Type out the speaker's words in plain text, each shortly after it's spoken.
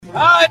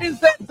It is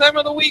that time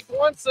of the week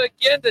once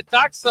again to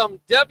talk some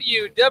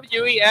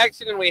WWE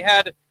action, and we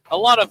had a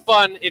lot of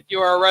fun if you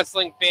are a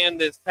wrestling fan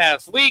this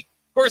past week.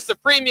 Of course, the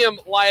premium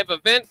live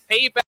event,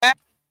 Payback,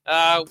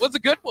 was a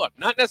good one.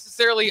 Not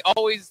necessarily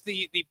always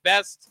the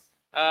best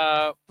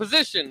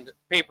positioned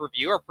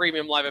pay-per-view or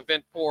premium live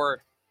event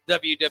for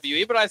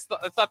WWE, but I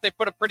thought they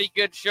put a pretty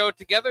good show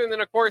together. And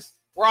then, of course,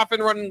 we're off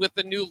and running with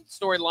the new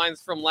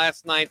storylines from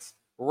last night's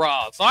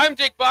Raw. So I'm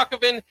Jake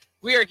Bakoven.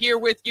 We are here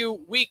with you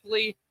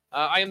weekly.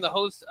 I am the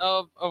host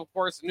of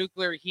course,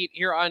 Nuclear Heat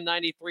here on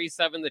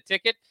 93.7 The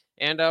Ticket,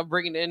 and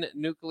bringing in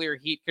Nuclear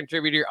Heat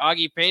contributor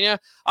Augie Pena.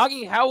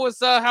 Augie, how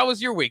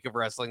was your week of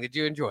wrestling? Did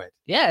you enjoy it?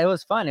 Yeah, it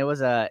was fun. It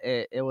was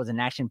an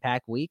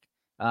action-packed week.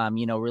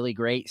 Really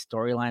great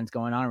storylines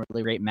going on,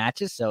 really great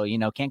matches. So,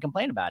 can't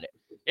complain about it.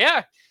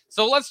 Yeah.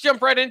 So let's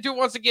jump right into it.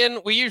 Once again,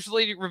 we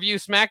usually review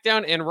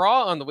SmackDown and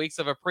Raw on the weeks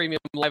of a premium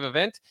live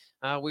event.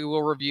 We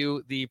will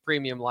review the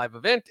premium live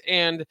event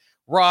and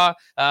Raw.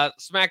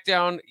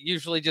 SmackDown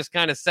usually just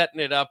kind of setting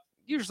it up,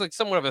 usually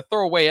somewhat of a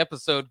throwaway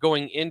episode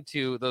going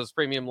into those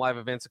premium live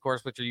events, of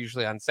course, which are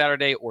usually on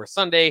Saturday or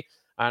Sunday.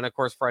 And of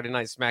course, Friday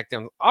Night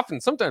SmackDown,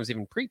 sometimes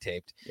even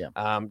pre-taped,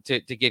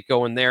 to get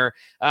going there.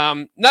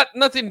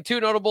 Nothing too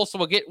notable,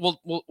 so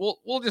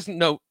we'll just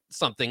note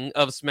something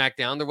of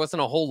SmackDown. There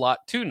wasn't a whole lot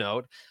to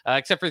note,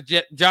 except for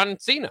John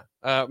Cena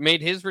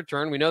made his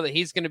return. We know that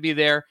he's going to be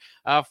there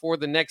for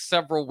the next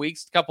several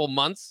weeks, couple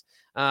months.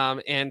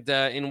 And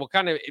will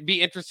kind of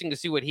be interesting to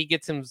see what he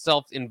gets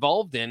himself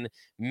involved in.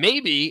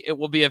 Maybe it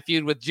will be a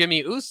feud with Jimmy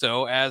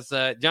Uso, as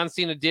John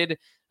Cena did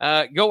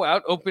go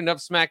out, opened up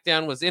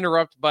SmackDown, was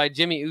interrupted by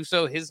Jimmy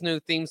Uso, his new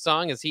theme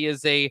song, as he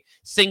is a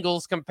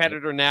singles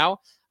competitor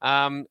now.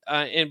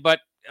 But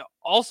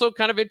also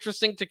kind of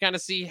interesting to kind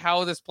of see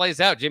how this plays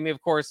out. Jimmy,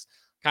 of course,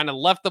 kind of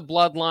left the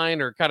bloodline,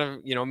 or kind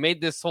of,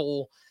 made this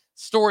whole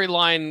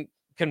storyline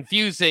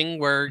confusing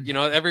where,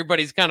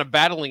 everybody's kind of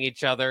battling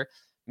each other.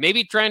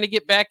 Maybe trying to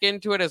get back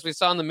into it. As we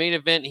saw in the main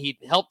event, he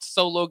helped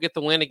Solo get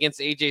the win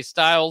against AJ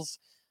Styles,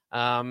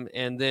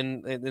 and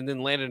then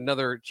landed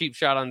another cheap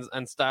shot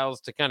on Styles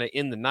to kind of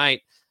end the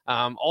night.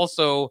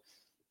 Also,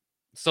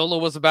 Solo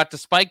was about to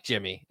spike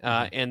Jimmy,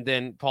 and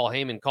then Paul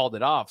Heyman called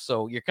it off.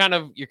 So you're kind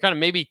of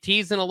maybe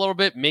teasing a little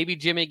bit, maybe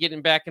Jimmy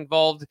getting back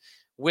involved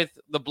with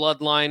the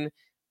bloodline.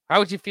 How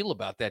would you feel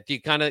about that? Do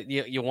you kind of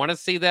you want to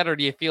see that, or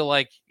do you feel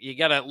like you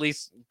got to at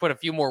least put a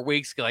few more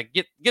weeks, like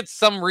get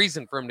some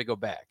reason for him to go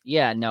back?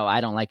 Yeah, no,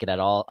 I don't like it at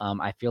all.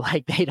 I feel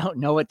like they don't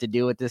know what to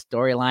do with this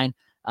storyline.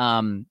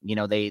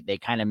 They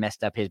kind of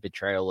messed up his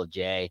betrayal of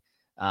Jay.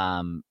 They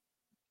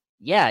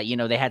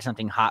had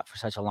something hot for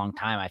such a long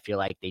time. I feel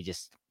like they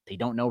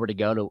don't know where to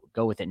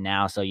go with it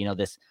now. So,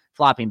 this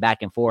flopping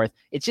back and forth,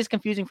 it's just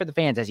confusing for the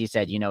fans. As you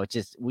said, it's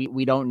just,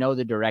 we don't know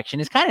the direction.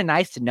 It's kind of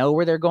nice to know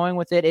where they're going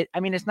with it.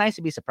 It's nice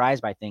to be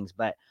surprised by things,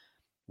 but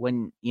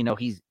when,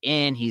 he's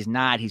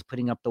not, he's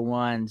putting up the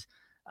ones,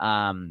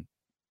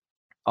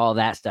 all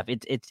that stuff.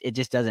 It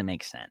just doesn't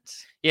make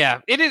sense.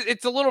 Yeah, it is.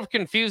 It's a little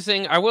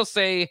confusing. I will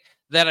say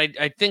that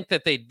I think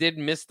that they did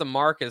miss the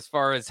mark as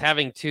far as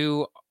having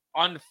two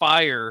on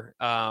fire,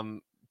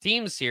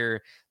 teams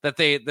here that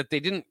they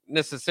didn't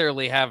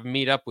necessarily have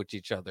meet up with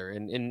each other,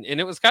 and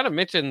it was kind of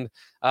mentioned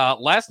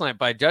last night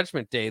by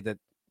Judgment Day that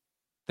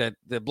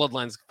the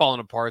Bloodline's falling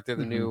apart. They're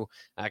the new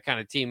kind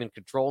of team in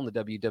control in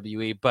the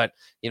WWE, but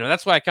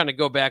that's why I kind of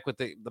go back with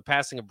the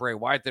passing of Bray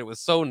Wyatt, that it was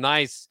so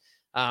nice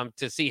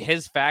to see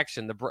his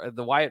faction,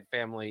 the Wyatt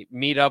family,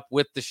 meet up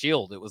with the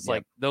Shield. It was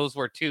like those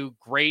were two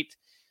great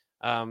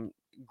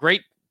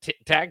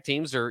tag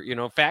teams,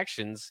 or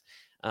factions.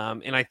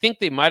 And I think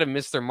they might have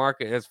missed their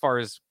mark as far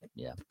as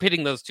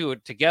pitting those two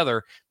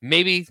together.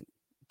 Maybe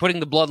putting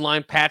the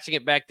Bloodline, patching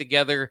it back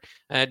together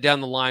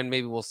down the line.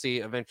 Maybe we'll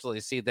eventually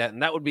see that.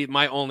 And that would be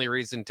my only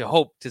reason to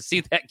hope to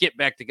see that get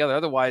back together.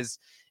 Otherwise,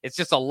 it's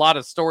just a lot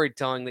of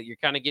storytelling that you're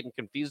kind of getting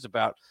confused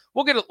about.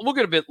 We'll get a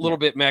little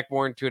bit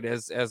more into it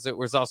as it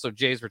was also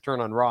Jay's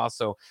return on Raw.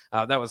 So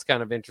that was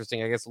kind of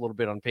interesting, I guess, a little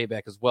bit on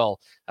Payback as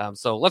well.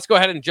 So let's go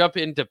ahead and jump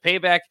into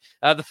Payback.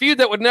 The feud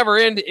that would never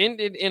ended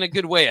in a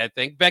good way, I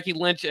think. Becky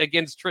Lynch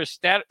against Trish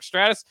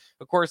Stratus.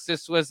 Of course,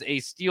 this was a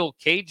steel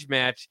cage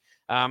match.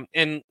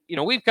 And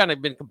we've kind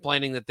of been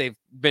complaining that they've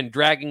been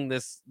dragging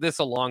this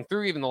along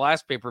through even the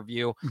last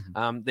pay-per-view.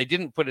 They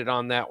didn't put it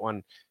on that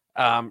one.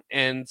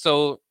 And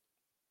so,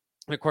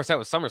 of course, that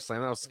was SummerSlam.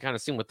 That was kind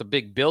of seeing what the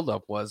big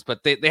buildup was.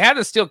 But they had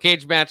a steel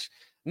cage match.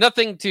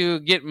 Nothing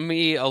to get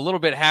me a little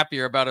bit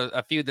happier about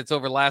a feud that's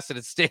overlasted.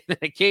 It's staying in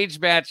a cage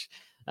match.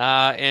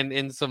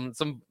 And some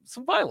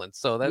violence.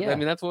 So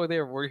that's what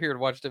we're here to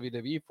watch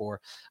WWE for.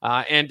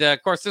 And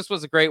of course, this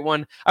was a great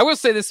one. I will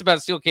say this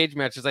about steel cage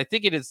matches: I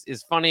think it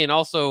is funny, and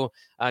also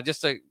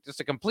just a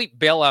complete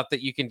bailout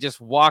that you can just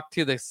walk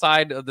to the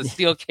side of the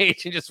steel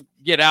cage and just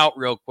get out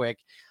real quick.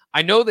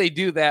 I know they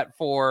do that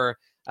for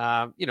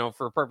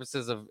for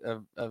purposes of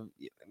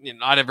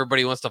not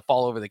everybody wants to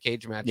fall over the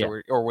cage match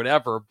or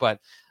whatever, but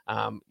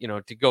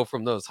to go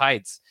from those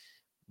heights.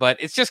 But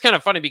it's just kind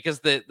of funny because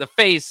the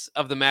face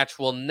of the match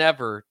will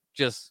never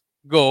just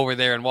go over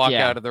there and walk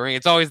out of the ring.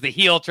 It's always the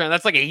heel trend.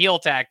 That's like a heel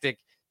tactic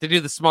to do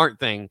the smart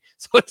thing.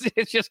 So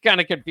it's just kind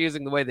of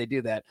confusing the way they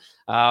do that.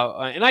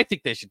 And I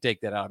think they should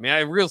take that out. I mean,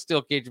 a real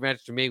steel cage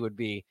match to me would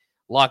be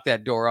lock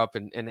that door up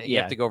and you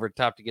have to go over the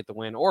top to get the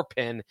win or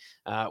pin,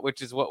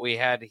 which is what we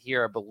had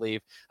here, I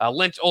believe.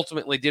 Lynch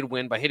ultimately did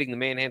win by hitting the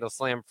manhandle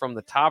slam from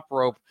the top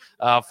rope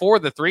for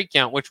the 3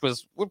 count, which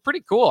was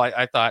pretty cool,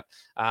 I thought.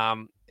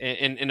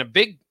 And a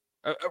big,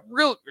 a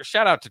real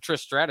shout out to Trish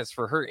Stratus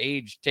for her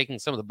age, taking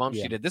some of the bumps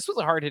she did. This was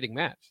a hard hitting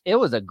match. It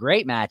was a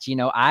great match. You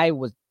know, I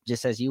was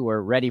just as you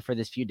were ready for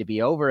this feud to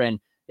be over, and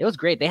it was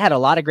great. They had a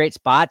lot of great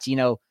spots. You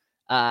know,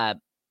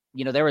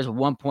 there was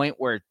one point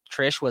where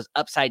Trish was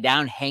upside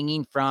down,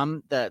 hanging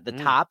from the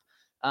top.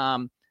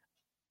 And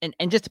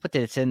just to put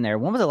this in there,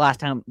 when was the last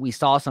time we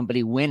saw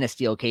somebody win a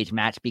steel cage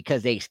match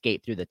because they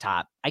escaped through the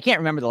top? I can't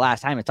remember the last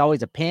time. It's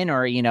always a pin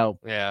or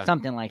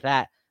something like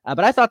that.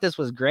 But I thought this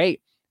was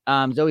great.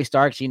 Zoe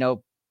Starks,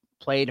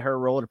 played her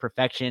role to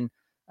perfection.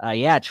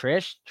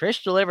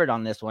 Trish delivered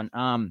on this one.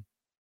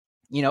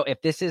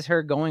 If this is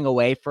her going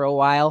away for a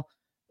while,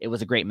 it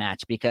was a great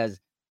match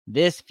because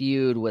this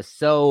feud was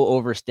so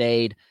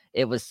overstayed.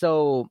 It was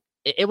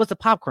a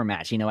popcorn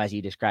match, as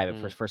you describe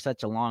it for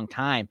such a long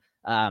time.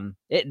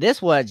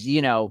 This was,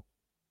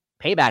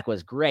 Payback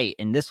was great.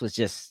 And this was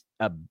just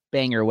a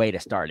banger way to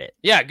start it.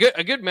 Yeah,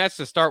 a good match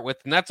to start with,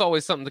 and that's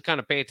always something to kind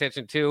of pay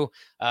attention to.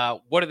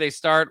 What do they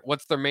start?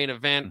 What's their main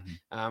event?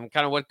 Kind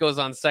of what goes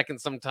on second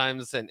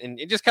sometimes, and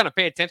you just kind of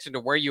pay attention to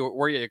where your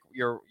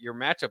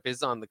matchup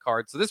is on the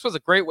card. So this was a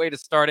great way to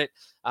start it.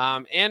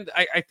 And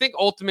I think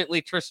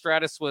ultimately Trish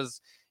Stratus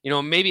was,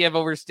 maybe I've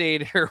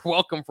overstayed her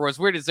welcome for as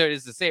weird as it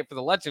is to say it for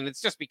the legend.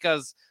 It's just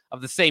because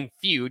of the same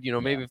feud.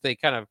 Maybe if they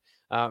kind of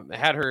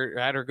had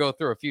her go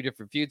through a few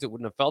different feuds, it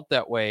wouldn't have felt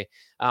that way.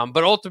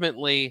 But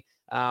ultimately,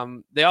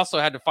 they also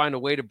had to find a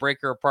way to break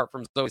her apart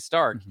from Zoe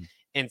Stark.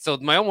 And so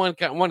my one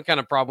kind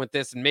of problem with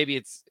this, and maybe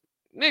it's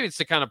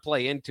to kind of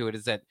play into it,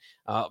 is that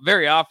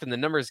very often the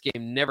numbers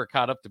game never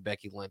caught up to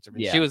Becky Lynch. I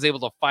mean, she was able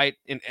to fight,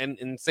 and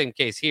in the same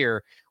case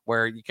here,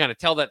 where you kind of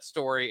tell that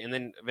story, and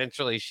then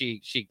eventually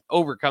she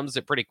overcomes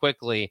it pretty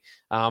quickly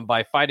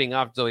by fighting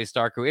off Zoe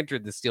Stark, who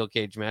entered the steel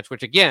cage match,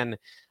 which again,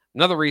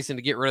 another reason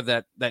to get rid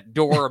of that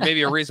door, or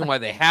maybe a reason why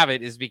they have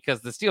it, is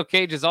because the steel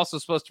cage is also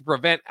supposed to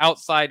prevent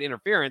outside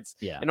interference.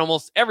 And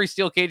almost every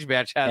steel cage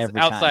match has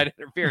outside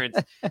interference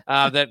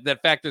that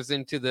factors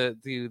into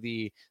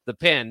the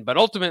pin. But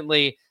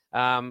ultimately,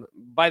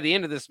 by the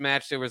end of this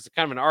match, there was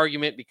kind of an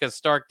argument because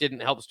Stark didn't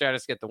help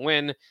Stratus get the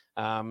win.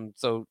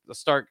 So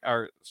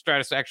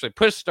Stratus actually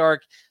pushed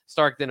Stark.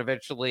 Stark then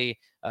eventually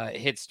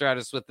hit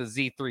Stratus with the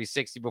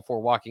Z360 before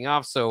walking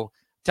off. So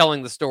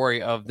telling the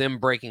story of them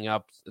breaking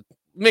up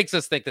makes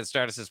us think that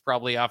Stratus is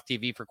probably off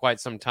TV for quite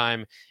some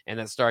time, and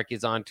that Stark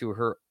is on to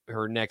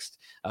her next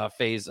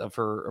phase of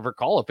her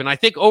call up. And I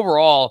think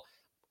overall,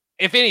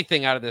 if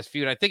anything out of this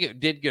feud, I think it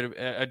did get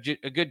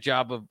a good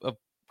job of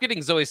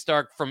getting Zoe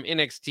Stark from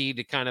NXT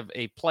to kind of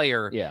a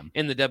player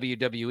in the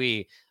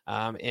WWE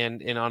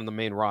and on the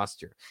main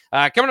roster.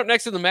 Coming up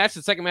next in the match,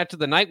 the second match of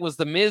the night, was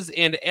The Miz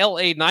and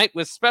LA Knight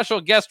with special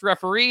guest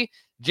referee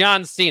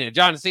John Cena.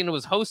 John Cena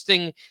was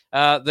hosting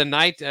the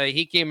night.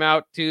 He came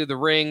out to the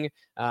ring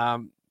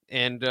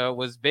and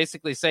was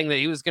basically saying that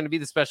he was going to be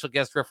the special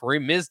guest referee.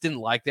 Miz didn't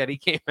like that. He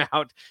came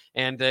out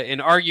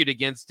and argued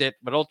against it,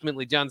 but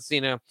ultimately John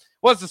Cena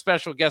was the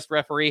special guest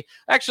referee.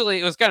 Actually,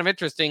 it was kind of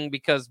interesting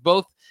because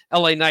both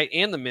LA Knight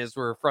and The Miz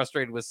were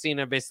frustrated with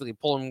Cena basically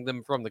pulling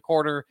them from the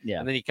corner.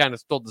 And then he kind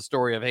of told the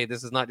story of, hey,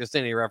 this is not just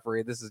any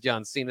referee, this is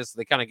John Cena. So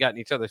they kind of got in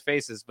each other's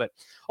faces. But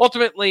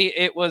ultimately,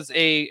 it was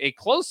a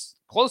close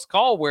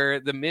call where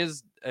The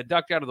Miz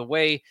ducked out of the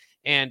way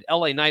and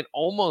LA Knight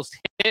almost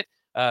hit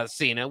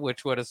Cena,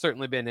 which would have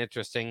certainly been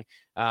interesting.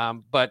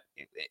 But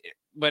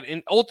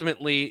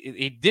ultimately,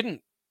 he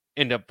didn't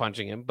end up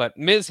punching him. But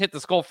Miz hit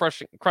the skull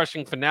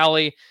crushing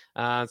finale.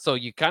 So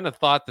you kind of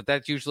thought that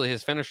that's usually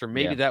his finisher.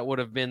 Maybe that would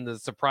have been the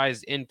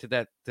surprise into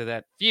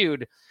that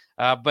feud.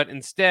 But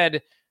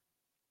instead,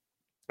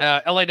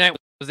 LA Knight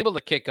was able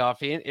to kick off.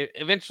 He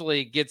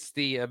eventually gets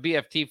the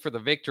BFT for the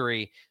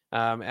victory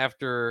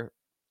after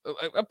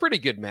a pretty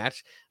good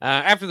match.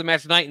 After the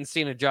match, Knight and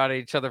Cena jawed at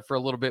each other for a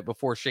little bit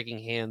before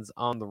shaking hands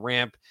on the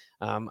ramp.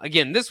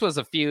 Again, this was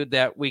a feud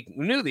that we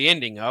knew the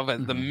ending of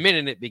the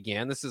minute it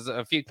began. This is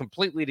a feud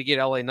completely to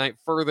get LA Knight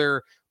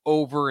further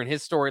over, and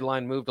his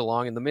storyline moved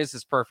along, and The Miz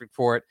is perfect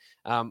for it.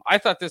 I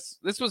thought this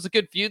was a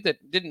good feud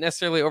that didn't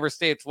necessarily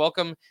overstay its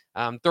welcome.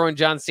 Throwing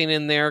John Cena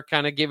in there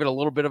kind of gave it a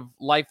little bit of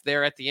life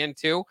there at the end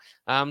too.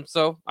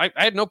 So I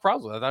had no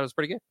problems with it. I thought it was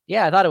pretty good.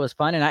 Yeah, I thought it was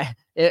fun, and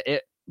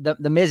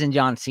the Miz and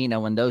John Cena,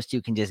 when those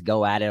two can just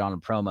go at it on a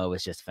promo,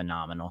 is just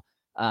phenomenal.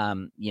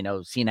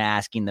 Cena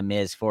asking the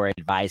Miz for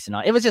advice and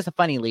all. It was just a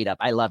funny lead up.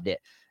 I loved it.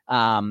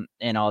 And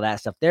all that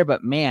stuff there.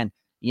 But man,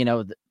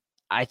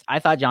 I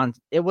thought John,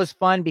 it was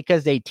fun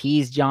because they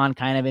teased John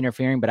kind of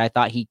interfering, but I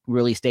thought he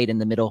really stayed in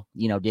the middle,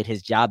 did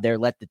his job there.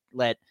 Let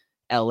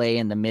LA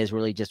and the Miz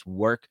really just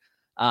work.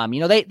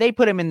 They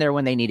put him in there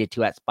when they needed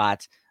to at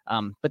spots.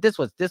 But this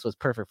was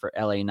perfect for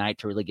LA Knight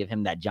to really give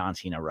him that John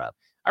Cena rub.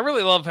 I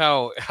really love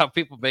how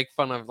people make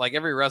fun of, like,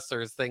 every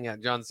wrestler's thing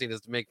at John Cena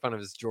is to make fun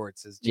of his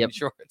jorts, his jean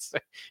shorts,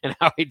 and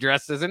how he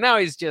dresses. And now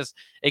he's just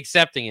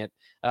accepting it.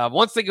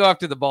 Once they go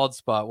after the bald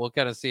spot, we'll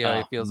kind of see how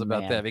he feels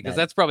about that, because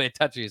that's probably a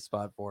touchy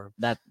spot for him.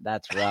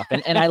 That's rough.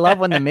 And I love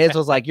when the Miz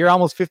was like, "You're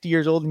almost 50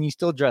 years old and you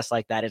still dress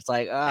like that." It's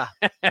like,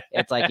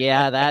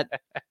 yeah,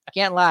 that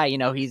can't lie.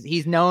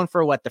 He's known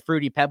for what the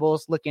Fruity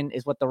Pebbles looking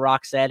is what The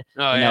Rock said.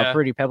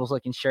 Fruity Pebbles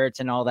looking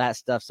shirts and all that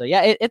stuff. So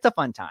yeah, it's a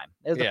fun time.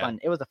 It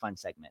was a fun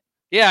segment.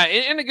 Yeah,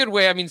 in a good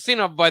way. I mean,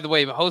 Cena, by the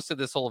way, hosted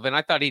this whole event.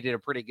 I thought he did a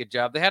pretty good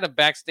job. They had a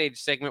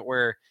backstage segment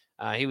where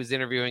he was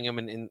interviewing him,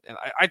 and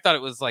I thought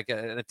it was like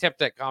an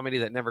attempt at comedy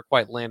that never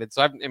quite landed.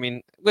 So I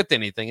mean, with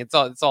anything, it's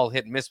all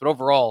hit and miss. But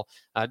overall,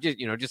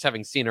 just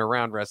having Cena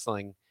around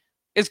wrestling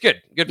is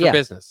good for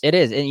business. It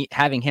is, and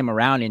having him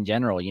around in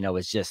general,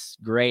 is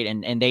just great.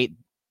 And they,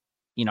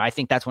 I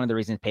think that's one of the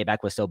reasons Payback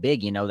was so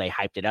big. They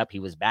hyped it up. He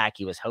was back.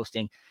 He was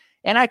hosting.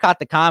 And I caught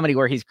the comedy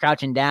where he's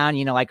crouching down,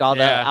 like all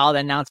the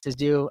announcers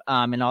do,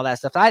 and all that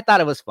stuff. So I thought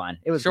it was fun.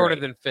 It was shorter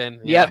great. than Finn.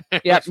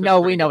 Yep.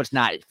 No, we know it's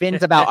not.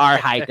 Finn's about our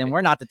height, and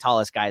we're not the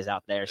tallest guys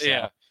out there. So.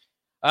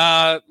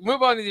 Yeah.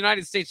 Move on to the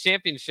United States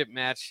Championship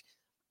match.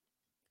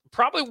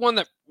 Probably one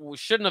that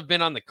shouldn't have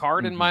been on the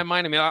card in my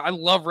mind. I mean, I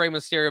love Rey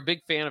Mysterio,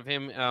 big fan of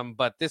him.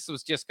 But this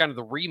was just kind of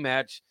the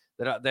rematch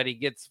that he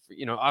gets,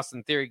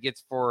 Austin Theory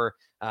gets for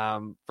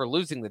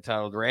losing the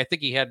title to Ray. I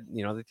think he had,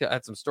 they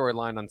had some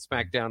storyline on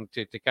SmackDown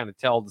to kind of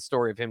tell the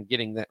story of him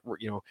getting that,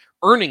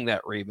 earning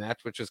that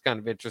rematch, which was kind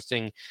of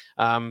interesting.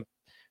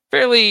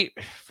 Fairly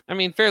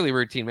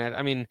routine match.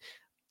 I mean,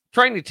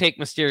 trying to take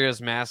Mysterio's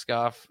mask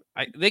off,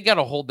 they got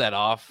to hold that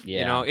off.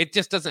 Yeah. It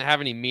just doesn't have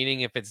any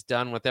meaning if it's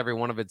done with every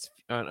one of its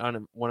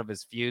on one of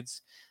his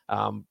feuds.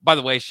 By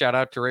the way, shout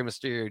out to Rey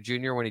Mysterio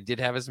Jr. when he did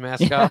have his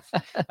mask off,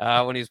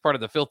 when he was part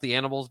of the Filthy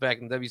Animals back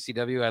in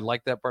WCW. I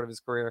liked that part of his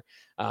career.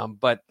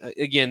 But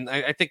again,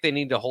 I think they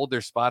need to hold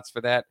their spots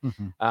for that.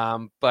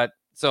 But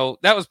so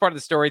that was part of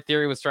the story.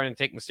 Theory was trying to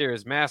take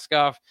Mysterio's mask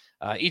off.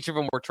 Each of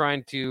them were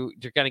trying to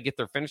kind of get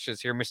their finishes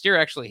here. Mysterio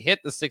actually hit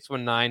the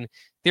 619.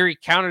 Theory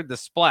countered the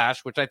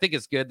splash, which I think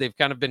is good. They've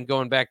kind of been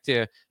going back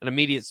to an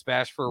immediate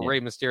splash for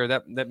Rey Mysterio.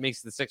 That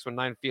makes the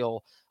 619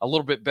 feel a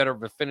little bit better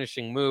of a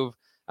finishing move.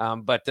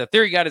 But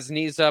Theory got his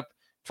knees up,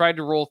 tried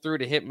to roll through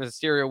to hit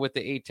Mysterio with the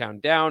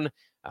 8-count down.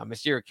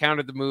 Mysterio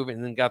countered the move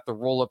and then got the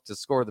roll up to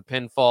score the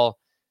pinfall.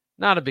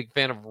 Not a big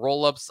fan of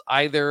roll-ups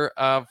either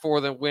for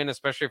the win,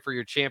 especially for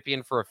your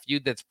champion for a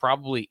feud that's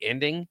probably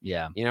ending.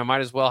 Yeah. Might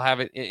as well have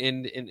it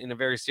in a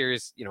very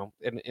serious,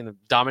 in a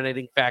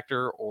dominating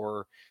factor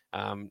or,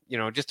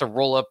 just a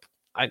roll-up.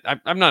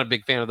 I'm not a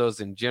big fan of those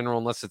in general,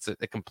 unless it's a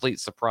complete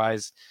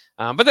surprise.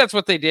 But that's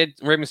what they did.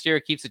 Rey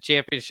Mysterio keeps the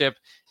championship,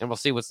 and we'll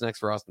see what's next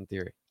for Austin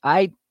Theory.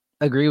 I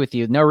agree with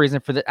you. No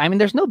reason for that. I mean,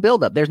 there's no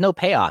buildup. There's no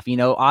payoff.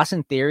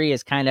 Austin Theory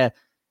is kind of,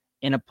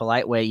 in a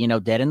polite way,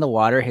 dead in the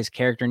water. His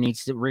character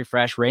needs to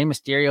refresh. Rey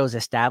Mysterio is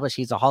established.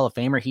 He's a Hall of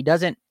Famer. He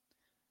doesn't,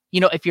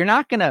 if you're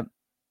not going to,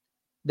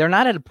 they're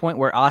not at a point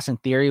where Austin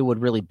Theory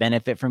would really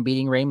benefit from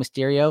beating Rey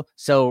Mysterio.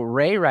 So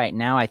Rey right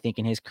now, I think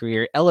in his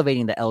career,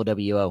 elevating the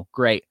LWO,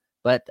 great.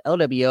 But the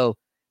LWO,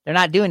 they're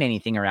not doing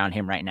anything around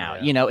him right now.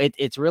 Yeah.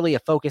 It's really a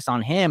focus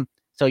on him.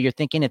 So you're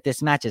thinking if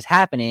this match is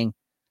happening,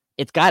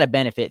 it's got to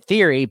benefit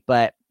Theory,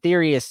 but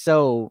Theory is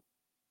so,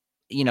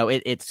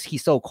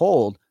 he's so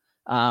cold.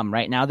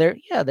 Right now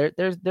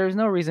there's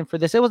no reason for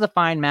this. It was a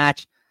fine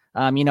match.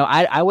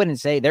 I wouldn't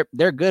say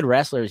they're good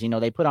wrestlers.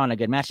 They put on a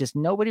good match. Just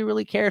nobody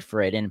really cared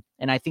for it. And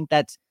I think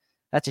that's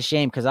a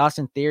shame because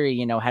Austin Theory,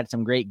 had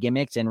some great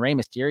gimmicks, and Rey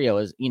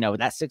Mysterio is,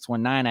 that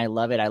 619. I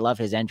love it. I love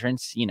his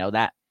entrance,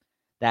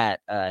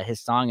 that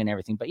his song and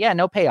everything, but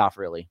no payoff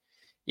really.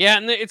 Yeah,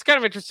 and it's kind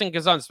of interesting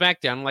because on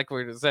SmackDown, like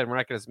we said, we're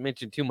not going to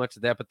mention too much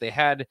of that, but they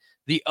had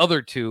the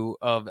other two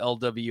of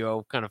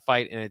LWO kind of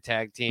fight in a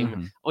tag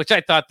team, which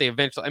I thought they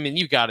eventually, I mean,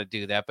 you got to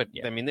do that, but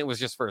I mean, it was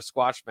just for a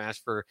squash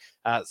match for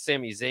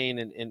Sami Zayn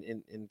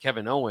and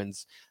Kevin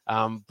Owens.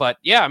 But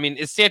I mean,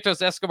 it's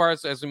Santos Escobar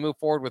as we move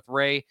forward with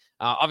Rey.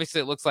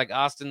 Obviously, it looks like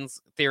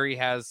Austin's Theory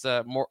has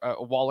more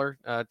Waller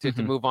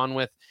to move on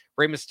with.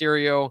 Rey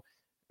Mysterio.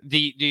 Do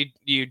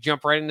you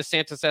jump right into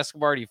Santos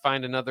Escobar? Do you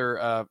find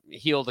another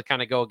heel to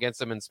kind of go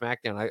against him in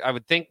SmackDown? I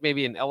would think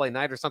maybe an LA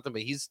Knight or something,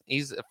 but he's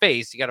a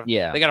face. They got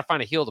to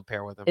find a heel to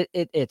pair with him.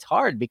 It's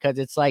hard because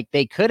it's like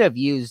they could have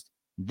used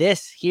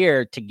this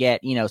here to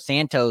get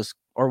Santos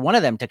or one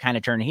of them to kind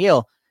of turn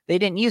heel. They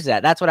didn't use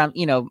that. That's what I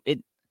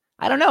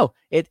don't know.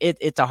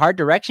 It's a hard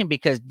direction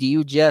because do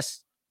you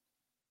just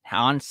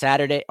on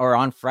Saturday or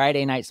on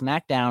Friday night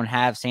SmackDown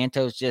have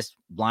Santos just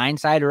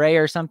blindside Rey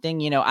or something?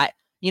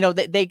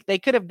 They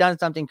could have done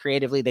something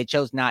creatively. They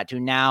chose not to.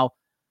 Now,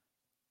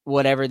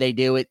 whatever they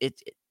do,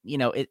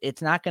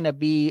 it's not going to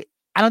be.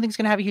 I don't think it's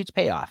going to have a huge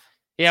payoff.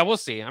 Yeah, we'll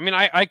see. I mean,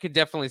 I could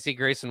definitely see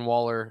Grayson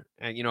Waller,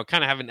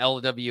 kind of have an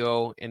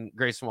LWO and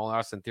Grayson Waller,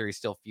 Austin Theory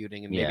still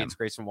feuding, and maybe it's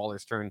Grayson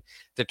Waller's turn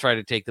to try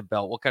to take the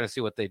belt. We'll kind of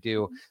see what they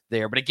do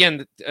there. But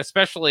again,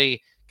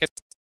 especially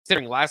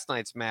considering last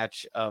night's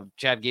match of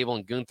Chad Gable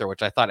and Gunther,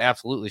 which I thought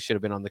absolutely should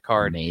have been on the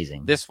card.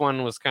 Amazing. This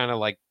one was kind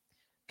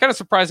of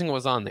surprising it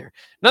was on there.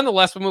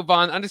 Nonetheless, we'll move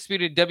on.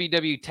 Undisputed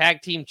WWE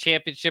Tag Team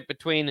Championship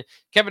between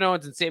Kevin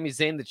Owens and Sami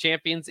Zayn, the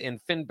champions,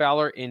 and Finn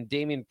Balor and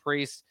Damian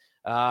Priest.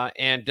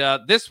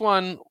 This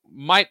one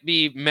might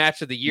be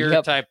match of the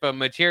year type of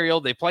material.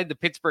 They played the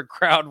Pittsburgh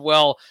crowd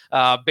well.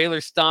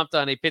 Baylor stomped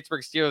on a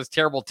Pittsburgh Steelers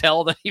terrible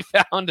tell that he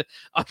found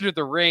under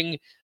the ring.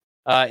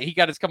 He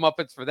got his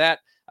comeuppance for that.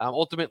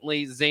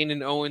 Ultimately, Zayn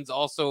and Owens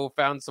also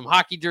found some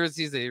hockey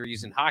jerseys. They were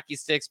using hockey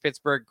sticks.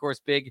 Pittsburgh, of course,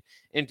 big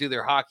into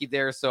their hockey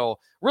there. So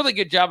really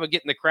good job of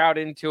getting the crowd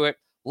into it.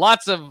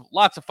 Lots of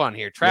fun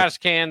here. Trash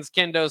cans,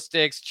 kendo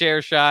sticks,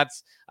 chair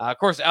shots. Of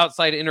course,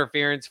 outside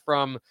interference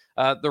from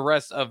the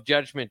rest of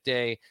Judgment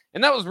Day.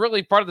 And that was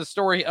really part of the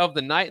story of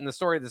the night and the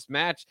story of this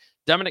match.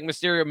 Dominic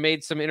Mysterio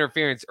made some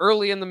interference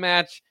early in the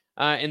match,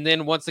 and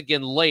then once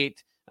again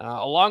late.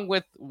 Along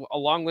with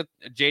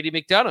JD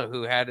McDonough,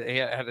 who had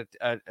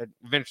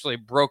eventually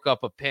broke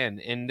up a pin,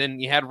 and then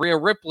you had Rhea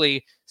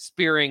Ripley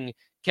spearing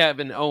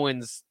Kevin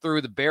Owens through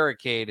the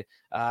barricade.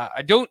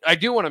 I do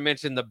want to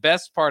mention the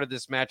best part of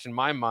this match in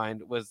my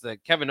mind was the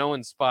Kevin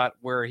Owens spot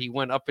where he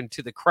went up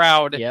into the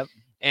crowd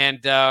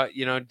and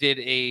did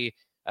a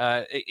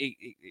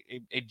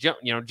jump,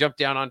 jump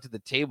down onto the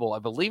table. I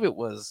believe it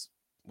was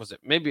it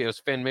maybe it was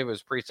Finn, maybe it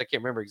was Priest, I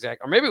can't remember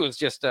exactly, or maybe it was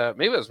just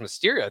maybe it was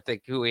Mysterio, I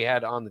think, who he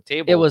had on the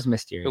table. It was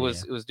Mysterio.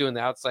 It was doing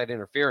the outside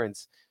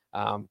interference.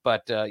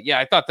 But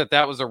I thought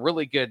that was a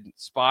really good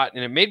spot,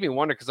 and it made me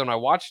wonder because when I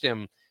watched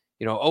him,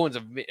 Owens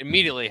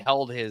immediately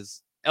held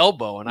his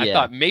elbow, and I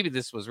thought maybe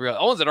this was real.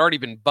 Owens had already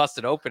been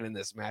busted open in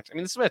this match. I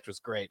mean, this match was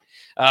great,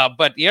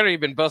 but he had already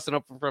been busted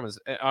open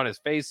on his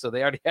face, so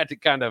they already had to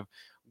kind of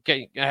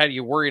had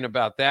you worrying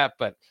about that,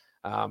 but.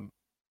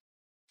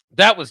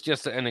 That was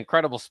just an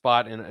incredible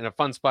spot and a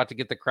fun spot to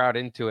get the crowd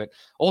into it.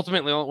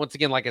 Ultimately, once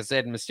again, like I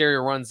said,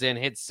 Mysterio runs in,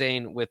 hits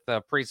Zayn with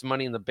Priest's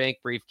Money in the Bank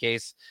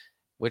briefcase,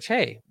 which,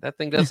 hey, that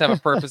thing does have a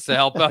purpose to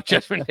help out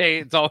Judgment Day.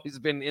 It's always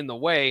been in the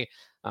way,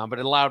 but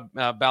it allowed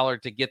Balor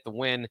to get the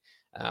win,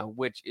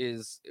 which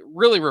is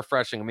really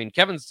refreshing. I mean,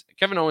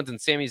 Kevin Owens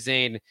and Sami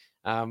Zayn,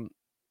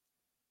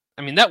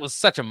 that was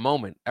such a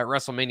moment at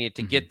WrestleMania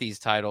to get these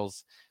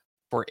titles.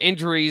 For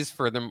injuries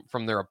for them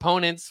from their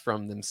opponents,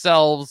 from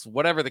themselves,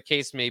 whatever the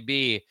case may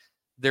be,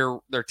 their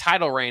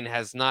title reign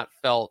has not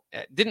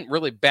didn't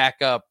really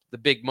back up the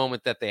big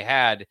moment that they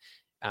had.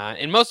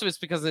 And most of it's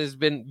because it's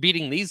been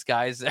beating these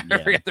guys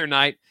every other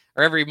night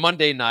or every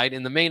Monday night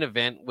in the main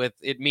event with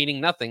it meaning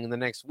nothing in the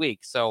next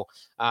week. So,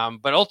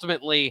 but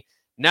ultimately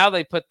now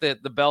they put the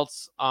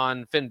belts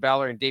on Finn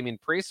Balor and Damian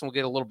Priest, and we'll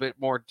get a little bit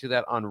more to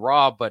that on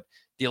Raw, but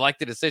do you like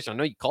the decision? I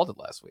know you called it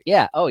last week.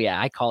 Yeah. Oh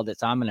yeah. I called it.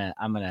 So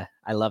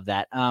I love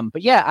that.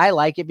 But yeah, I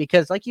like it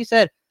because like you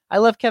said, I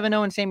love Kevin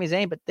Owens, Sami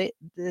Zayn, but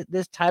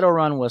this title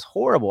run was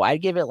horrible.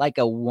 I'd give it like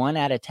a 1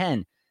 out of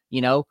 10.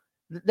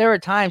 There are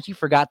times you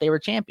forgot they were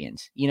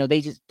champions.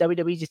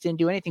 WWE just didn't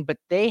do anything, but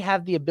they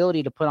have the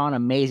ability to put on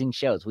amazing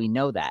shows. We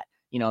know that,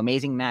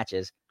 amazing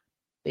matches.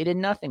 They did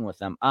nothing with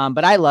them.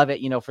 But I love it,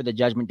 for the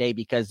Judgment Day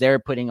because they're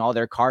putting all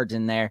their cards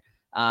in there.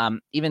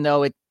 Even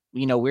though it,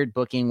 weird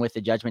booking with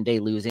the Judgment Day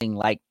losing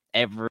like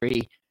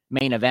every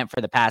main event for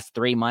the past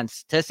 3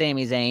 months to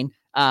Sami Zayn,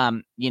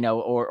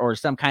 or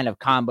some kind of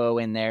combo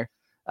in there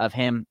of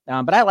him.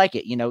 But I like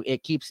it.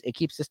 It keeps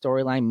the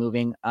storyline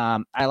moving.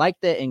 I like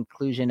the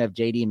inclusion of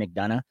JD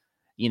McDonough,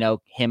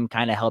 him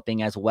kind of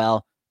helping as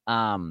well.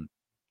 We'll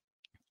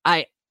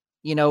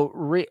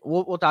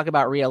talk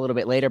about Rhea a little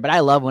bit later, but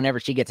I love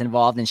whenever she gets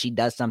involved and she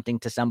does something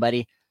to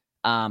somebody.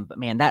 But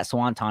man, that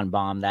Swanton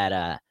bomb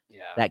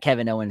that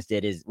Kevin Owens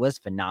did was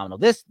phenomenal.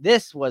 This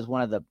was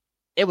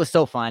it was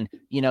so fun.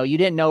 You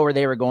didn't know where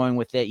they were going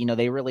with it.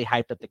 They really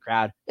hyped up the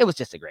crowd. It was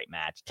just a great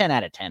match. 10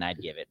 out of 10,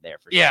 I'd give it there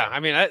for sure. I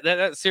mean,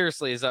 that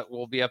seriously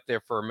will be up there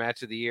for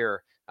match of the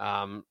year.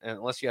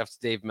 Unless you have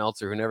Dave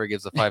Meltzer, who never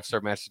gives a 5-star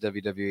match to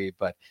WWE,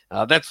 but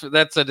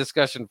that's a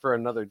discussion for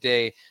another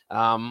day.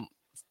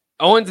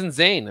 Owens and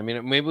Zayn. I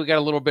mean, maybe we got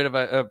a little bit of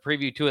a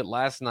preview to it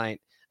last night.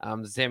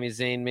 Sami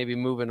Zayn maybe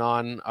moving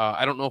on.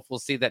 I don't know if we'll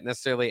see that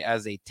necessarily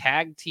as a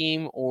tag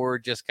team or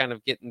just kind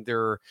of getting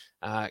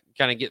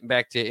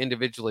back to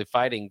individually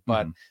fighting.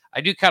 But I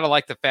do kind of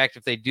like the fact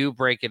if they do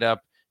break it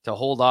up to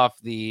hold off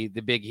the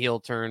big heel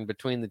turn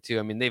between the two.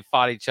 I mean, they've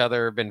fought each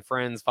other, been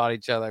friends, fought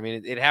each other. I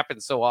mean, it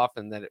happens so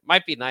often that it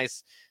might be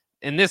nice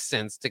in this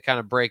sense to kind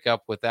of break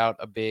up without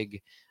a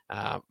big,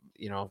 kind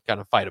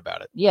of fight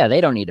about it. Yeah,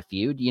 they don't need a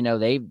feud.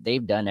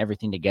 They've done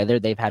everything together.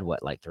 They've had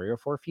like 3 or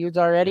 4 feuds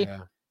already. Yeah.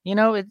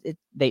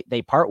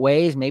 They part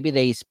ways. Maybe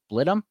they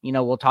split them.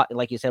 We'll talk,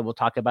 like you said, we'll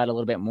talk about it a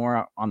little bit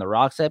more on the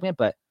Raw segment,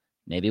 but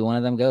maybe one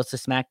of them goes to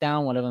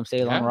SmackDown, one of them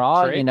stays on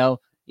Raw. Trade.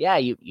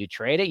 You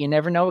trade it. You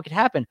never know what could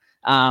happen.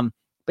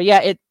 But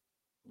yeah,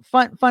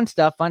 fun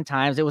stuff, fun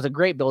times. It was a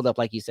great build up,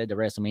 like you said, to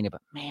WrestleMania,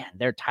 but man,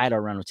 their title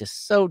run was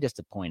just so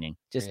disappointing.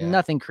 Just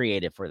nothing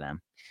creative for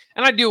them.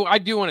 And I do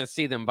want to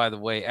see them, by the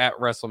way, at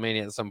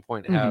WrestleMania at some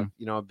point have,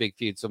 a big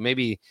feud. So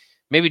maybe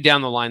maybe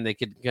down the line they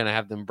could kind of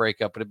have them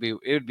break up, but it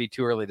would be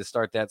too early to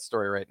start that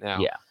story right now.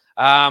 Yeah.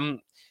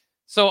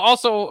 So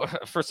also,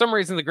 for some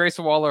reason, the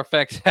Grayson Waller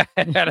effect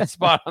had a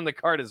spot on the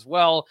card as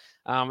well.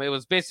 It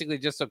was basically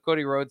just so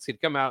Cody Rhodes could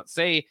come out,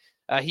 say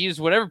he used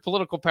whatever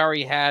political power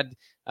he had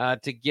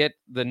to get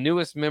the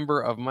newest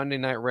member of Monday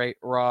Night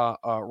Raw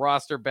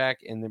roster back,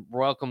 and then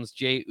welcomes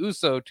Jey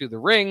Uso to the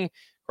ring.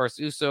 Of course,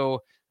 Uso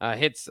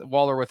hits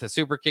Waller with a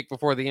super kick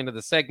before the end of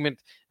the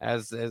segment,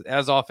 as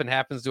often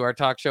happens to our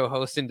talk show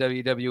host in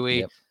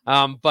WWE.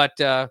 Yep.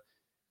 But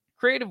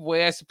creative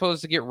way, I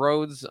suppose, to get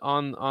Rhodes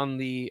on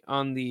the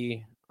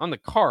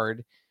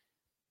card.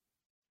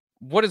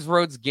 What does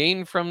Rhodes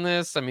gain from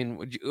this? I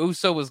mean,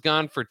 Uso was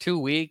gone for 2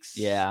 weeks.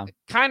 Yeah.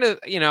 Kind of,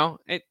 it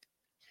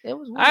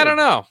was weird. I don't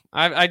know.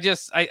 I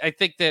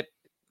think that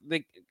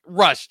the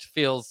rushed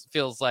feels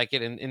like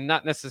it, and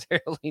not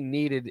necessarily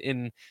needed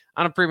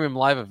on a premium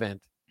live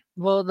event.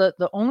 Well,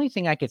 the only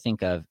thing I could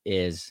think of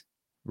is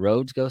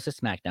Rhodes goes to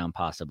SmackDown,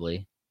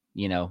 possibly.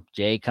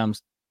 Jay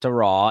comes to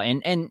Raw,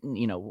 and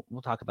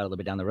we'll talk about it a little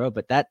bit down the road,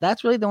 but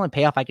that's really the only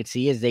payoff I could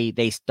see is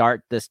they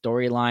start the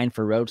storyline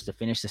for Rhodes to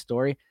finish the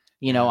story,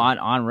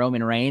 on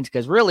Roman Reigns,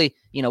 because really,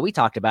 we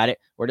talked about it.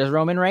 Where does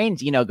Roman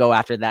Reigns, go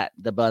after that,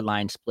 the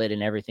bloodline split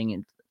and everything,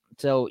 and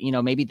so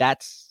maybe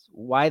that's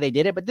why they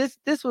did it. But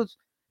it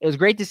was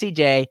great to see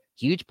Jay,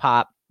 huge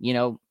pop,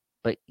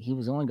 but he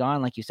was only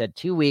gone, like you said,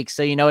 2 weeks,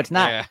 so it's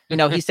not,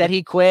 he said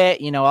he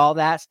quit, all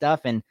that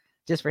stuff, and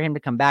just for him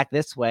to come back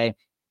this way,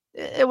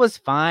 it was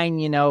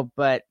fine,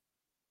 but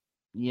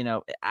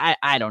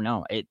I don't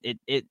know.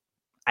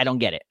 I don't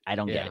get it. I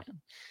don't get it.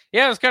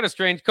 Yeah, it was kind of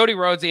strange. Cody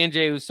Rhodes and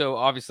Jey Uso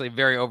obviously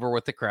very over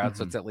with the crowd,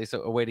 so it's at least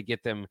a way to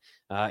get them,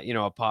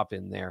 a pop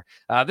in there.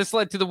 This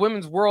led to the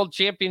Women's World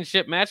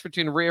Championship match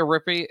between Rhea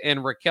Ripley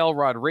and Raquel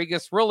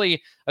Rodriguez.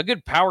 Really a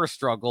good power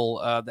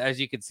struggle, as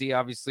you can see.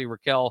 Obviously,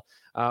 Raquel,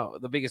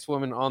 the biggest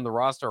woman on the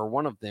roster, or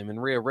one of them,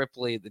 and Rhea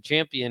Ripley, the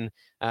champion.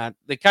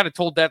 They kind of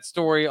told that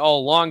story all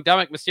along.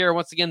 Dominic Mysterio,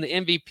 once again, the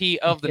MVP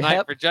of the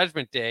night for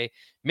Judgment Day,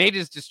 made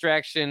his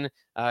distraction,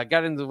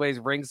 got into the way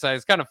ringside.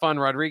 It's kind of fun.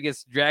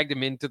 Rodriguez dragged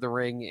him into the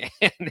ring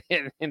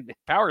and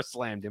power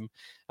slammed him.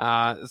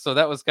 So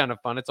that was kind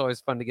of fun. It's always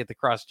fun to get the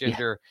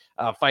cross-gender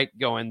fight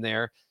going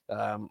there.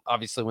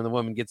 Obviously, when the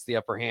woman gets the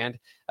upper hand.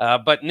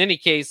 But in any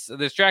case, the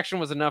distraction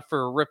was enough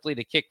for Ripley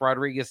to kick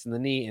Rodriguez in the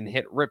knee and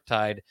hit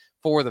Riptide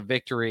for the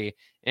victory.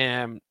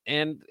 And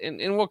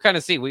we'll kind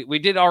of see. We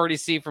did already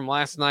see from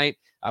last night.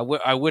 I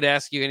would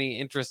ask you any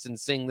interest in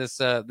seeing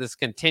this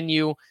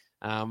continue.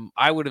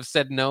 I would have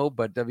said no,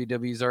 but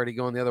WWE's already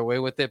going the other way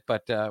with it.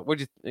 But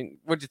what'd you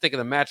think of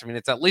the match? I mean,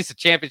 it's at least a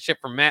championship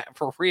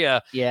for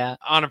Rhea,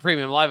 on a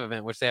premium live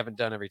event, which they haven't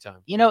done every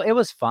time. It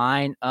was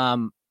fine.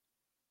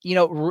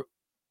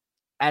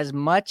 As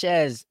much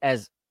as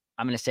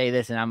I'm going to say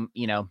this, and I'm,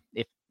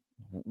 if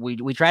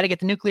we try to get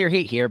the nuclear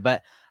heat here,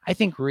 but I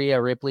think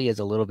Rhea Ripley is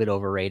a little bit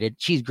overrated.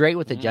 She's great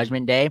with the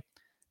Judgment Day,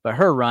 but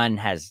her run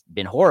has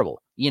been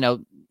horrible,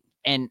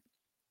 and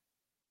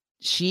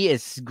she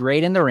is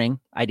great in the ring.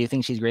 I do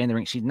think she's great in the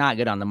ring. She's not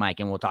good on the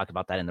mic, and we'll talk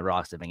about that in the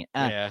Raw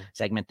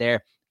segment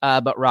there.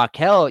 But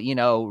Raquel,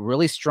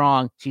 really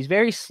strong. She's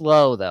very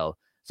slow, though.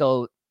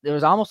 So there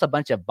was almost a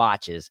bunch of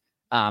botches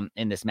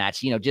in this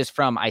match, just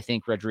from, I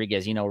think,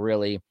 Rodriguez,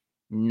 really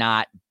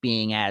not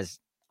being as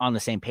on the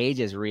same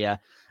page as Rhea.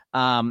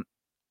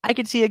 I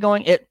could see it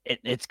going.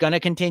 It's going to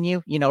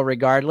continue,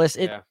 regardless.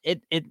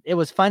 It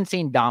was fun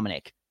seeing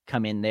Dominic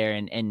come in there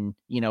and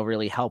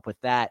really help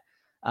with that.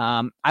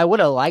 I would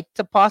have liked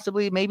to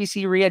possibly maybe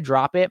see Rhea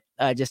drop it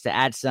just to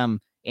add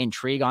some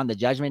intrigue on the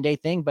Judgment Day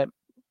thing. But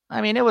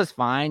I mean, it was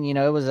fine.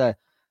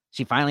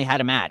 She finally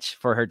had a match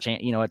for her,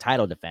 a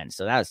title defense.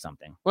 So that was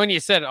something. When you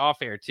said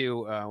off air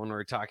too, when we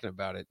were talking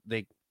about it,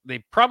 they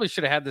probably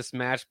should have had this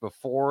match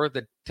before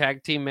the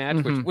tag team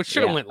match, which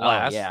should have went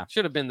last.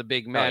 Should have been the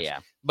big match.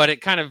 But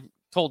it kind of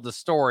told the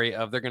story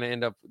of they're going to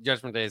end up,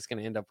 Judgment Day is going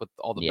to end up with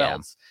all the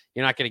belts.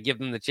 You're not going to give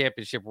them the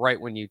championship right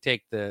when you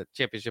take the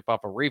championship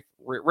off of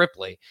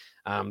Ripley.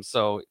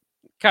 So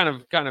kind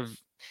of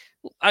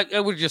I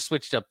would have just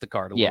switched up the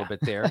card a little bit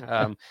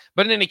there.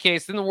 But in any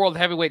case, in the World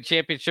Heavyweight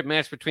Championship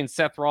match between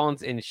Seth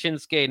Rollins and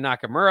Shinsuke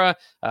Nakamura,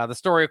 the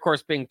story, of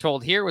course, being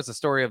told here was the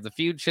story of the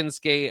feud.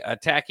 Shinsuke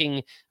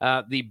attacking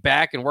the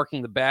back and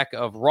working the back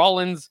of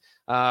Rollins.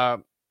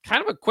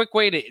 Kind of a quick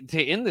way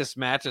to end this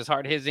match, as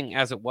hard-hitting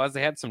as it was.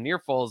 They had some near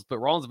falls, but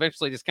Rollins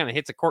eventually just kind of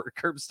hits a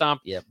curb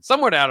stomp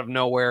somewhat out of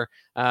nowhere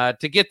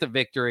to get the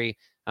victory.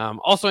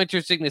 Also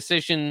interesting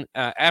decision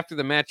after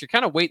the match. You're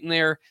kind of waiting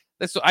there.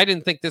 I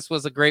didn't think this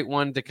was a great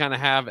one to kind of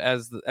have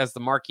as the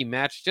marquee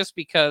match, just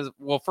because,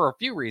 well, for a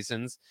few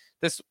reasons.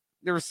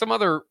 There were some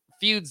other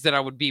feuds that I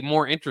would be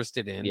more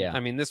interested in.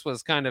 I mean, this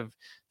was kind of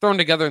thrown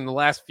together in the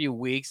last few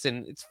weeks,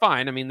 and it's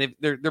fine. I mean,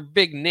 they're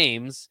big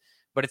names,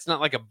 but it's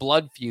not like a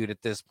blood feud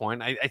at this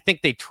point. I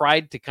think they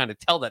tried to kind of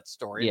tell that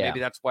story. Yeah. Maybe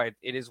that's why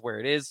it is where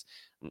it is.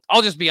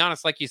 I'll just be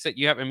honest, like you said,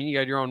 you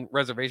had your own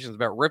reservations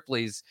about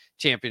Ripley's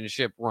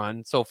championship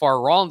run so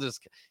far. Rollins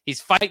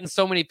he's fighting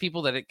so many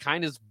people that it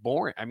kind of is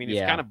boring. I mean, it's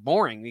kind of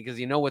boring because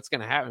you know what's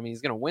going to happen. I mean,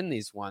 he's going to win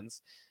these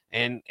ones.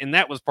 And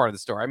that was part of the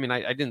story. I mean,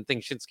 I didn't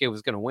think Shinsuke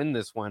was going to win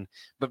this one,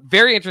 but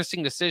very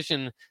interesting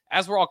decision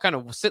as we're all kind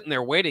of sitting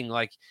there waiting.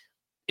 Like,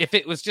 if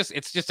it's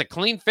just a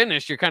clean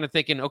finish, you're kind of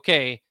thinking,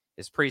 okay,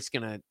 is Priest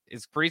gonna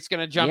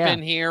jump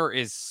in here?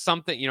 Is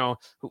something,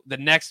 the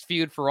next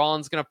feud for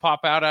Rollins gonna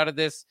pop out of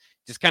this?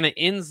 Just kind of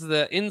ends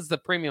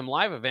the premium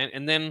live event,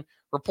 and then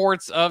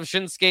reports of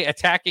Shinsuke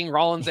attacking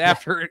Rollins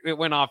after it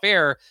went off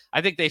air.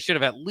 I think they should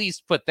have at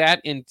least put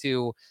that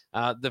into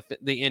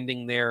the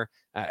ending there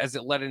as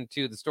it led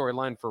into the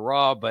storyline for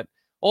Raw. But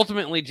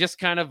ultimately, just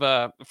kind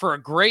of for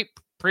a great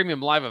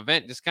premium live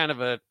event, just kind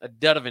of a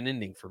dud of an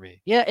ending for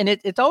me. Yeah, and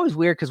it's always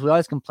weird because we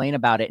always complain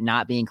about it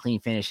not being clean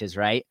finishes,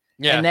 right?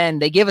 Yeah. And then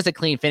they give us a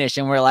clean finish,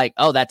 and we're like,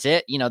 oh, that's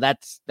it.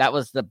 That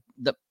was the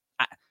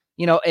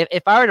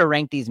if I were to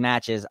rank these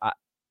matches,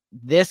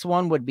 this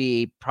one would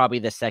be probably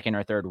the second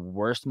or third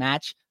worst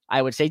match,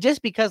 I would say,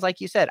 just because, like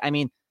you said, I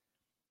mean,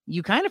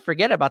 you kind of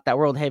forget about that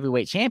World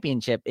Heavyweight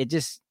Championship. It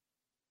just,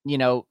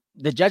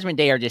 the Judgment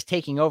Day are just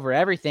taking over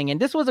everything. And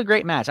this was a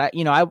great match.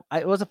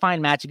 It was a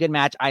fine match, a good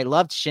match. I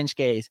loved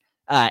Shinsuke's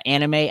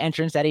anime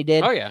entrance that he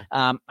did. Oh yeah.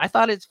 I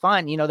thought it's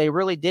fun. They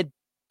really did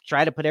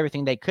try to put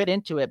everything they could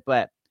into it,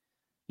 but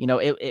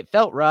it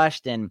felt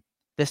rushed, and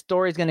the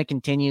story's going to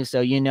continue.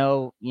 So,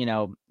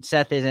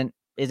 Seth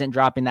isn't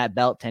dropping that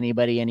belt to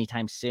anybody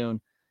anytime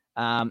soon.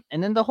 And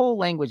then the whole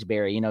language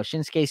barrier,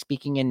 Shinsuke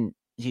speaking in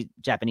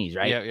Japanese,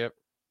 right? Yeah.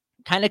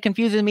 Kind of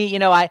confuses me.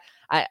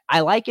 I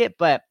like it,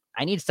 but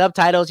I need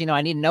subtitles.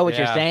 I need to know what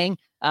you're saying.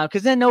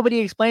 Cause then nobody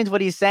explains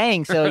what he's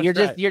saying. So you're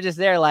just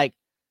there like,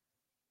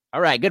 all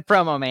right, good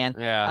promo, man.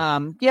 Yeah.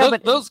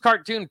 But those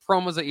cartoon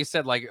promos that you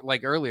said,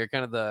 like earlier,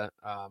 kind of the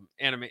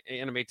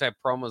anime type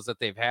promos that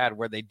they've had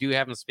where they do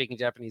have him speaking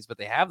Japanese, but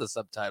they have the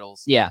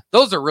subtitles. Yeah.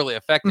 Those are really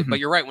effective. But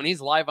you're right. When he's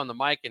live on the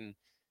mic and,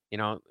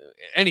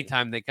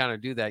 anytime they kind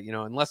of do that,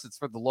 unless it's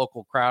for the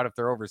local crowd, if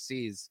they're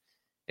overseas,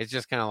 it's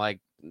just kind of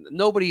like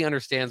nobody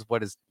understands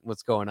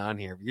what's going on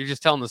here. You're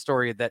just telling the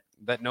story that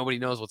nobody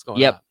knows what's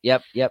going on.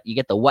 Yep. You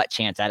get the what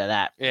chance out of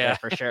that. Yeah,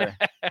 for sure.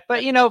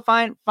 But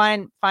fine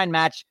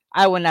match.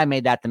 I wouldn't have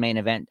made that the main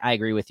event. I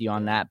agree with you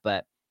on that.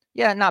 But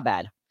yeah, not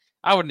bad.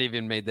 I wouldn't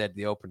even made that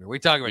the opener. We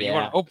talk about you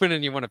want to open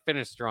and you want to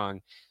finish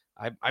strong.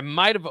 I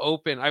might have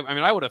opened.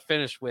 I would have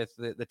finished with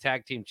the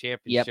tag team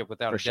championship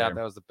without a doubt. Sure.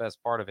 That was the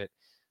best part of it.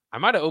 I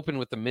might have opened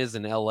with the Miz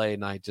and LA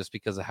Knight just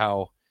because of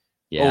how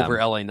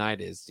over LA Knight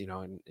is,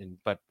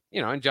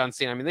 and John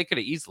Cena. They could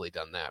have easily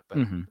done that,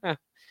 but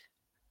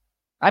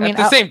at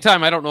the same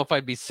time, I don't know if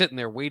I'd be sitting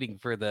there waiting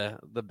for the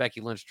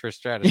Becky Lynch Trish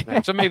Stratus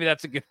match. So maybe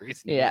that's a good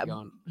reason. Yeah,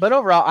 but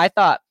overall, I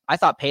thought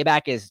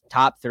Payback is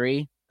top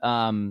 3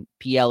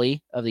 PLE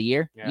of the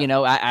year. Yeah.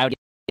 I would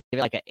give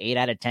it like an 8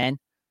 out of 10.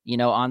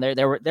 On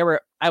there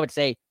were I would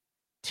say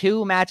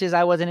 2 matches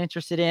I wasn't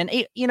interested in.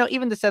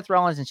 Even the Seth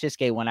Rollins and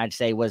Shinsuke one I'd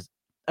say was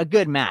a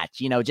good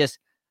match. Just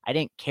I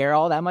didn't care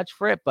all that much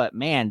for it, but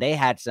man, they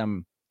had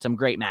some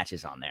great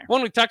matches on there.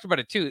 When we talked about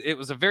it too, it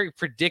was a very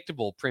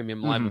predictable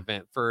premium live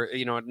event for,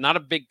 not a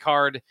big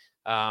card.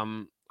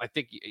 I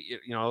think,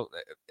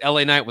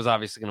 LA Knight was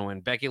obviously going to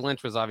win. Becky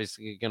Lynch was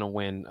obviously going to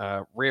win.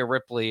 Rhea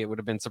Ripley, it would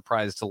have been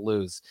surprised to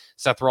lose.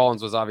 Seth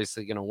Rollins was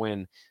obviously going to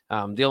win.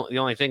 The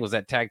only thing was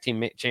that tag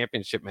team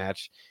championship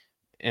match.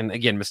 And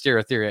again,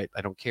 Mysterio Theory,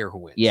 I don't care who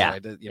wins. Yeah,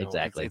 right?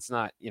 exactly. It's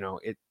not,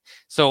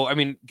 So,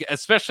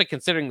 especially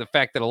considering the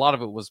fact that a lot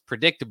of it was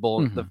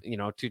predictable,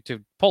 to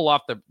pull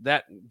off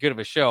that good of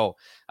a show,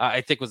 I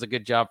think was a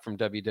good job from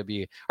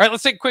WWE. All right,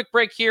 let's take a quick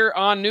break here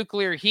on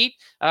Nuclear Heat.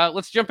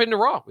 Let's jump into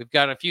Raw. We've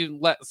got a few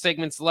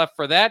segments left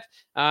for that,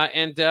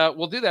 and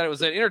we'll do that. It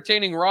was an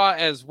entertaining Raw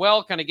as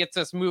well, kind of gets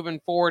us moving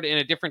forward in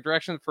a different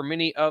direction for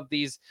many of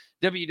these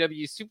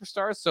WWE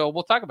superstars. So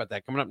we'll talk about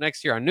that coming up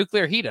next year on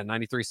Nuclear Heat on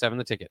 93.7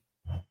 The Ticket.